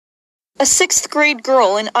A sixth-grade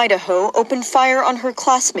girl in Idaho opened fire on her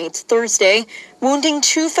classmates Thursday, wounding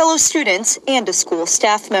 2 fellow students and a school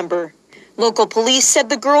staff member. Local police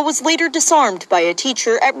said the girl was later disarmed by a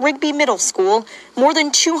teacher at Rigby Middle School, more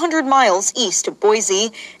than 200 miles east of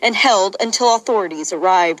Boise, and held until authorities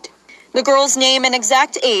arrived. The girl's name and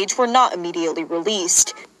exact age were not immediately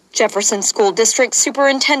released. Jefferson School District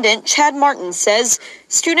Superintendent Chad Martin says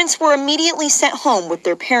students were immediately sent home with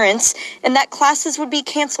their parents and that classes would be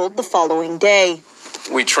canceled the following day.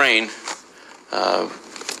 We train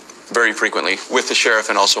very frequently with the sheriff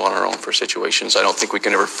and also on our own for situations. I don't think we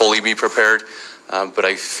can ever fully be prepared, but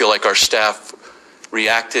I feel like our staff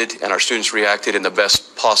reacted and our students reacted in the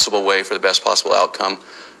best possible way for the best possible outcome.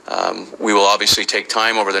 We will obviously take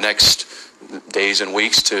time over the next days and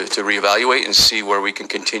weeks to reevaluate and see where we can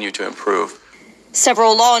continue to improve.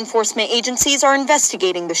 Several law enforcement agencies are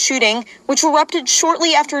investigating the shooting, which erupted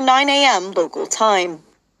shortly after 9 a.m. local time.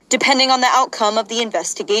 Depending on the outcome of the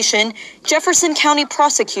investigation, Jefferson County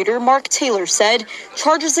prosecutor Mark Taylor said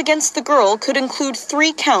charges against the girl could include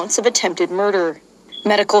 3 counts of attempted murder.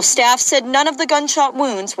 Medical staff said none of the gunshot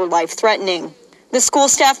wounds were life-threatening. The school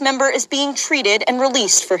staff member is being treated and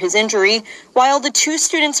released for his injury, while the 2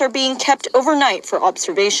 students are being kept overnight for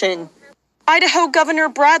observation. Idaho Governor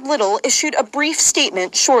Brad Little issued a brief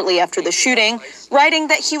statement shortly after the shooting, writing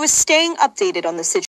that he was staying updated on the situation.